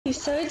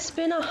So it's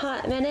been a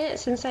hot minute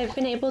since I've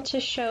been able to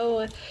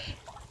show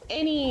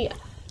anything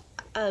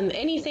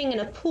in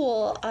a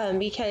pool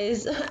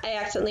because I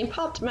accidentally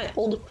popped my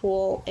old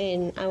pool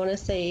in, I want to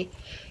say,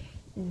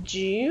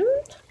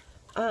 June.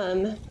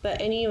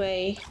 But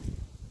anyway,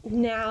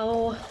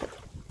 now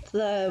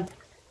the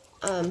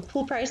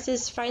pool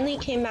prices finally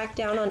came back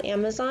down on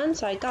Amazon,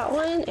 so I got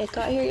one. It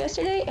got here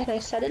yesterday and I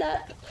set it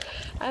up.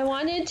 I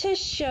wanted to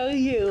show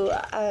you,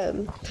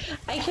 I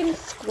can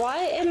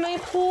squat in my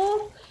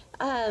pool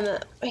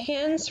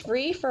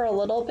hands-free for a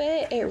little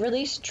bit. It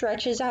really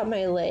stretches out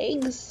my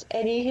legs,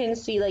 and you can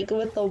see like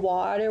with the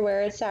water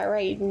where it's at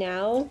right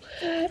now,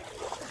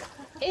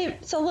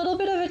 it's a little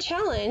bit of a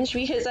challenge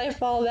because I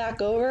fall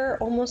back over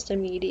almost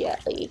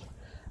immediately.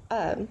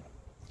 I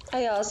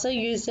also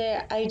use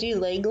it, I do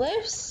leg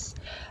lifts.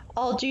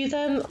 I'll do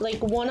them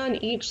like one on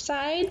each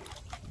side,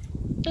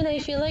 and I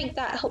feel like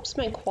that helps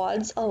my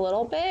quads a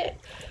little bit.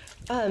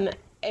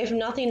 If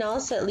nothing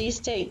else, at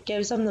least it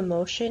gives them the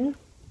motion.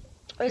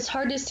 It's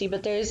hard to see,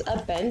 but there's a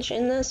bench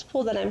in this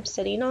pool that I'm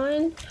sitting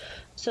on,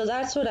 so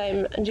that's what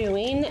I'm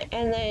doing.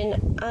 And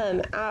then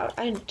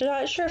I'm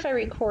not sure if I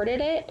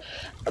recorded it,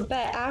 but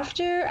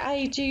after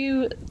I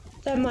do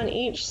them on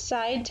each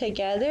side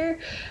together,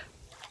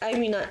 I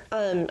mean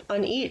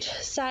on each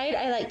side,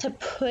 I like to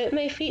put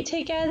my feet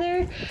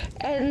together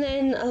and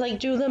then like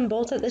do them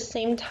both at the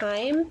same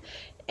time.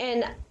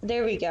 And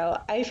there we go.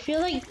 I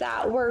feel like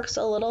that works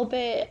a little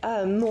bit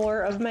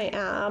more of my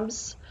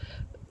abs,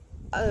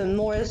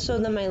 more so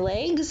than my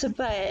legs,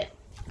 but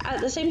at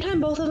the same time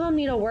both of them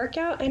need a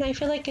workout, and I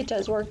feel like it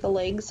does work the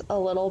legs a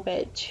little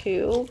bit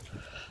too.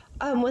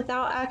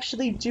 Without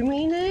actually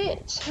doing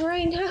it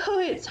right now,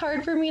 it's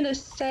hard for me to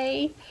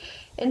say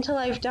until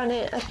I've done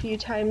it a few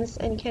times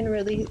and can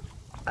really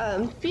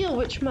feel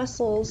which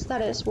muscles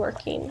that is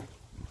working.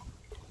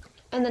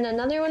 And then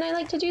another one I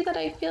like to do that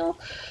I feel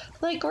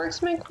like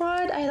works my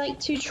quad, I like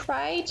to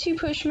try to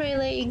push my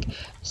leg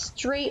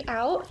straight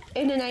out.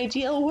 In an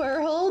ideal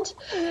world,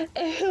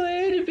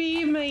 it would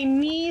be my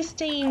knee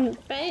staying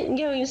bent,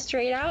 going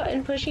straight out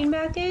and pushing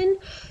back in,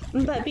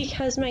 but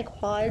because my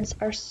quads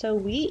are so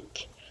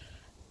weak,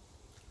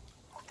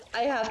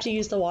 I have to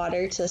use the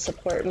water to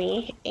support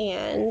me,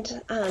 and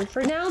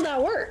for now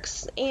that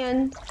works,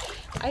 and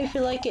I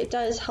feel like it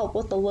does help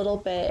with a little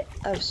bit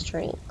of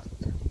strength.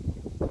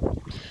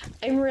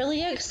 I'm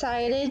really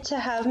excited to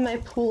have my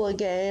pool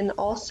again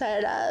all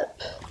set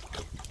up.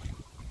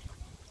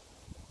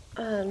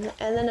 And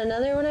then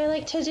another one I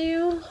like to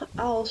do,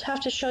 I'll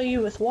have to show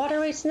you with water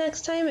weights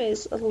next time,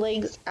 is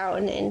legs out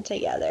and in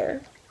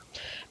together.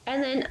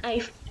 And then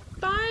I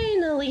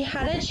finally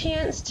had a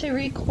chance to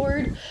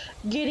record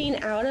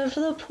getting out of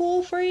the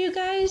pool for you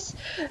guys,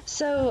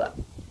 so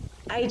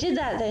I did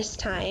that this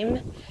time,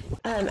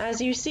 as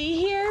you see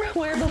here,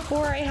 where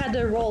before I had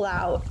to roll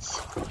out.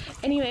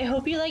 Anyway, I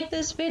hope you like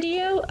this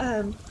video.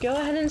 Go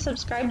ahead and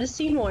subscribe to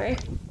see more.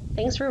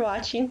 Thanks for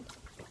watching.